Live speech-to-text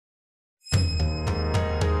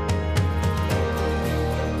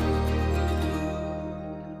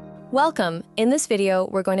Welcome! In this video,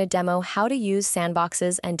 we're going to demo how to use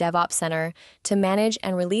Sandboxes and DevOps Center to manage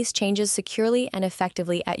and release changes securely and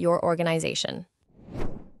effectively at your organization.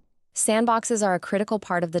 Sandboxes are a critical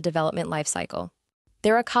part of the development lifecycle.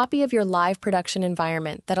 They're a copy of your live production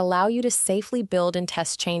environment that allow you to safely build and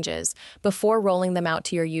test changes before rolling them out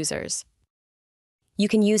to your users. You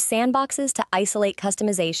can use Sandboxes to isolate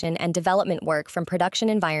customization and development work from production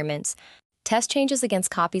environments, test changes against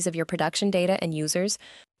copies of your production data and users,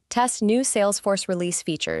 test new Salesforce release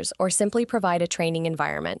features, or simply provide a training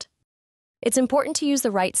environment. It's important to use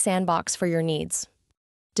the right sandbox for your needs.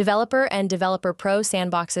 Developer and Developer Pro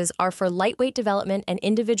sandboxes are for lightweight development and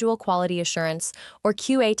individual quality assurance, or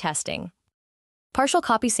QA testing. Partial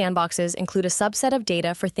copy sandboxes include a subset of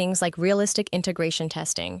data for things like realistic integration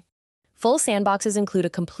testing. Full sandboxes include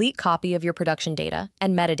a complete copy of your production data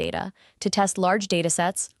and metadata to test large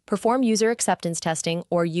datasets, perform user acceptance testing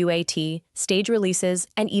or UAT, stage releases,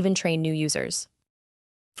 and even train new users.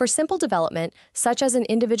 For simple development, such as an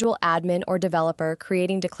individual admin or developer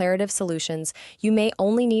creating declarative solutions, you may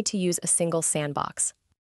only need to use a single sandbox.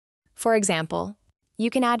 For example,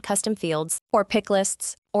 you can add custom fields, or pick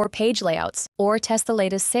lists, or page layouts, or test the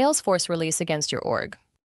latest Salesforce release against your org.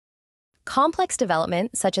 Complex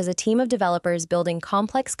development, such as a team of developers building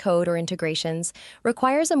complex code or integrations,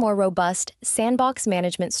 requires a more robust sandbox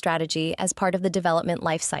management strategy as part of the development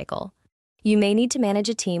lifecycle. You may need to manage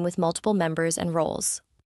a team with multiple members and roles.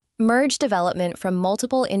 Merge development from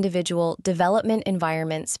multiple individual development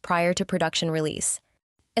environments prior to production release.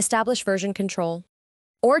 Establish version control,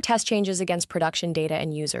 or test changes against production data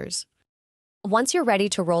and users. Once you're ready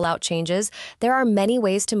to roll out changes, there are many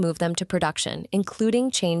ways to move them to production,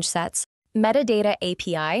 including change sets, Metadata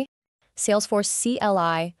API, Salesforce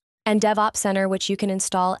CLI, and DevOps Center, which you can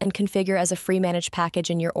install and configure as a free managed package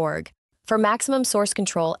in your org. For maximum source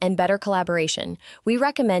control and better collaboration, we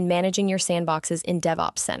recommend managing your sandboxes in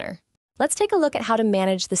DevOps Center. Let's take a look at how to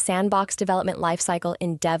manage the sandbox development lifecycle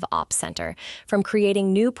in DevOps Center, from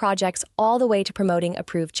creating new projects all the way to promoting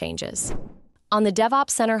approved changes. On the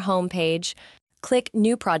DevOps Center homepage, click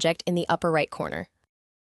New Project in the upper right corner.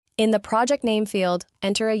 In the project name field,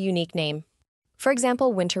 enter a unique name. For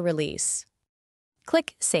example, Winter Release.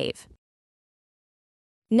 Click Save.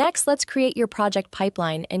 Next, let's create your project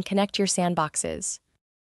pipeline and connect your sandboxes.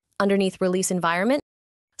 Underneath Release Environment,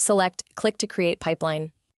 select Click to Create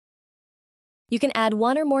Pipeline. You can add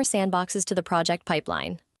one or more sandboxes to the project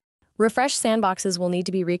pipeline. Refreshed sandboxes will need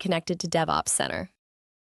to be reconnected to DevOps Center.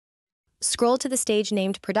 Scroll to the stage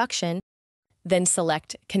named Production, then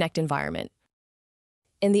select Connect Environment.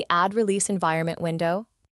 In the Add Release Environment window,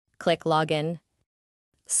 click Login.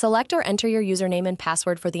 Select or enter your username and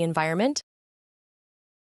password for the environment.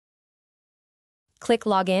 Click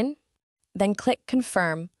Login, then click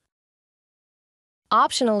Confirm.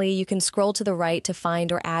 Optionally, you can scroll to the right to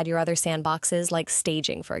find or add your other sandboxes, like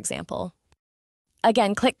staging, for example.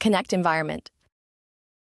 Again, click Connect Environment.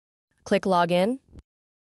 Click Login.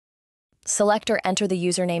 Select or enter the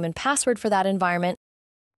username and password for that environment.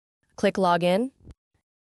 Click Login.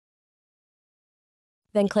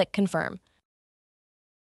 Then click Confirm.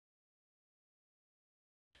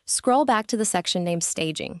 Scroll back to the section named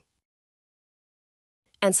Staging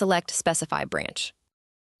and select Specify Branch.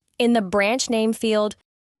 In the branch name field,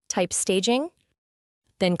 type Staging,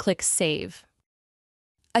 then click Save.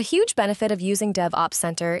 A huge benefit of using DevOps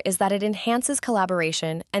Center is that it enhances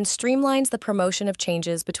collaboration and streamlines the promotion of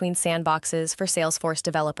changes between sandboxes for Salesforce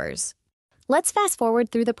developers. Let's fast forward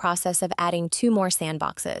through the process of adding 2 more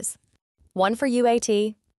sandboxes. One for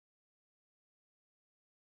UAT,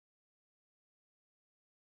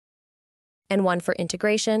 and one for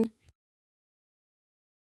integration,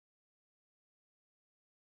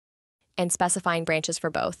 and specifying branches for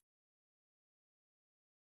both.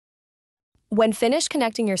 When finished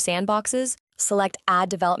connecting your sandboxes, select Add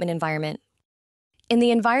Development Environment. In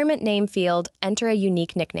the Environment Name field, enter a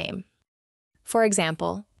unique nickname. For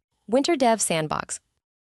example, Winter Dev Sandbox.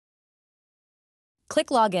 Click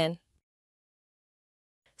Login.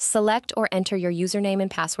 Select or enter your username and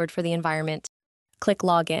password for the environment. Click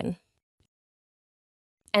Login.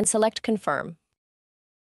 And select Confirm.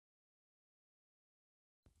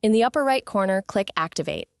 In the upper right corner, click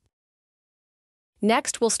Activate.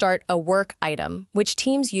 Next, we'll start a work item, which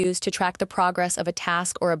teams use to track the progress of a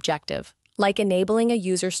task or objective, like enabling a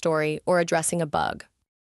user story or addressing a bug.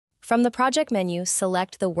 From the project menu,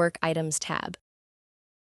 select the Work Items tab.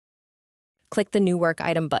 Click the New Work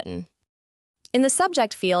Item button. In the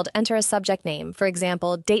subject field, enter a subject name, for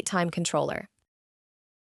example, Datetime Controller.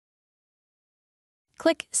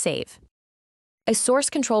 Click Save. A source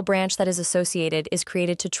control branch that is associated is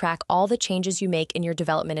created to track all the changes you make in your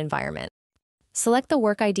development environment. Select the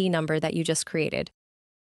work ID number that you just created.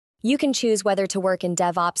 You can choose whether to work in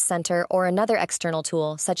DevOps Center or another external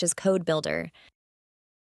tool, such as Code Builder.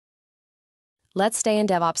 Let's stay in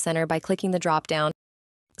DevOps Center by clicking the drop-down,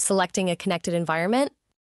 selecting a connected environment,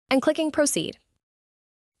 and clicking Proceed.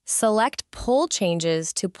 Select Pull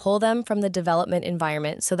Changes to pull them from the development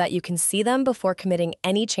environment so that you can see them before committing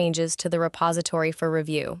any changes to the repository for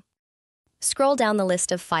review. Scroll down the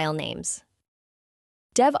list of file names.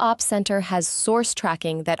 DevOps Center has source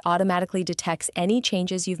tracking that automatically detects any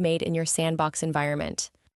changes you've made in your sandbox environment.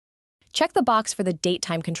 Check the box for the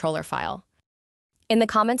datetime controller file. In the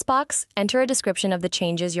comments box, enter a description of the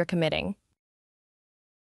changes you're committing.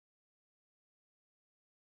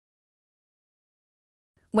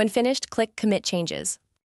 When finished, click Commit Changes.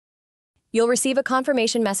 You'll receive a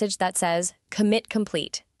confirmation message that says, Commit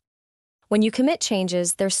Complete. When you commit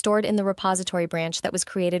changes, they're stored in the repository branch that was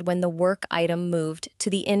created when the work item moved to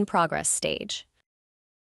the In Progress stage.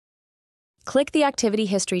 Click the Activity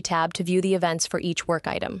History tab to view the events for each work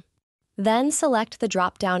item. Then select the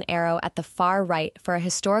drop-down arrow at the far right for a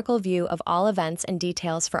historical view of all events and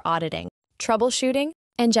details for auditing, troubleshooting,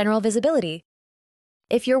 and general visibility.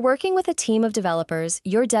 If you're working with a team of developers,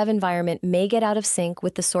 your dev environment may get out of sync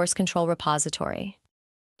with the source control repository.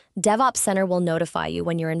 DevOps Center will notify you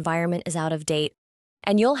when your environment is out of date,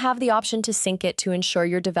 and you'll have the option to sync it to ensure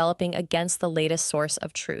you're developing against the latest source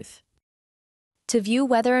of truth. To view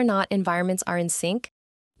whether or not environments are in sync,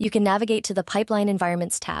 you can navigate to the Pipeline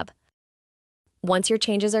Environments tab. Once your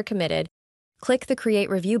changes are committed, click the Create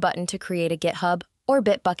Review button to create a GitHub or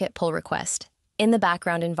Bitbucket pull request in the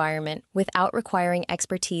background environment without requiring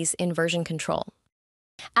expertise in version control.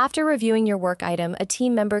 After reviewing your work item, a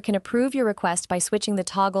team member can approve your request by switching the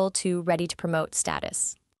toggle to Ready to Promote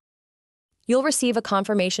status. You'll receive a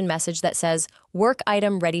confirmation message that says, Work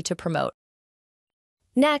item ready to promote.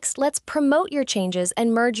 Next, let's promote your changes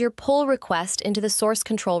and merge your pull request into the source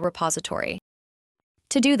control repository.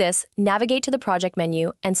 To do this, navigate to the project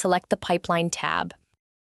menu and select the Pipeline tab.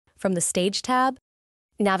 From the Stage tab,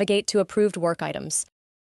 navigate to Approved Work Items.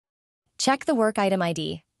 Check the work item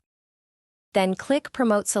ID. Then click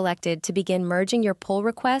Promote Selected to begin merging your pull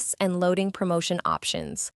requests and loading promotion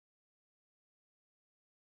options.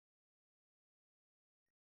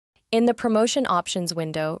 In the Promotion Options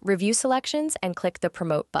window, review selections and click the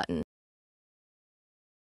Promote button.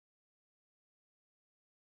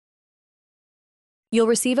 You'll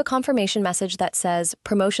receive a confirmation message that says,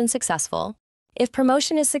 Promotion Successful. If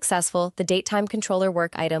promotion is successful, the datetime controller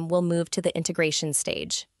work item will move to the integration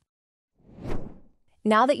stage.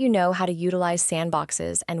 Now that you know how to utilize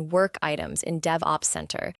sandboxes and work items in DevOps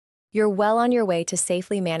Center, you're well on your way to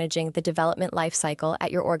safely managing the development lifecycle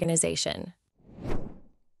at your organization.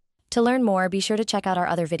 To learn more, be sure to check out our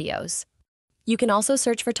other videos. You can also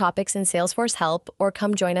search for topics in Salesforce Help or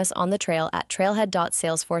come join us on the trail at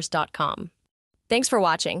trailhead.salesforce.com. Thanks for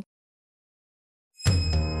watching.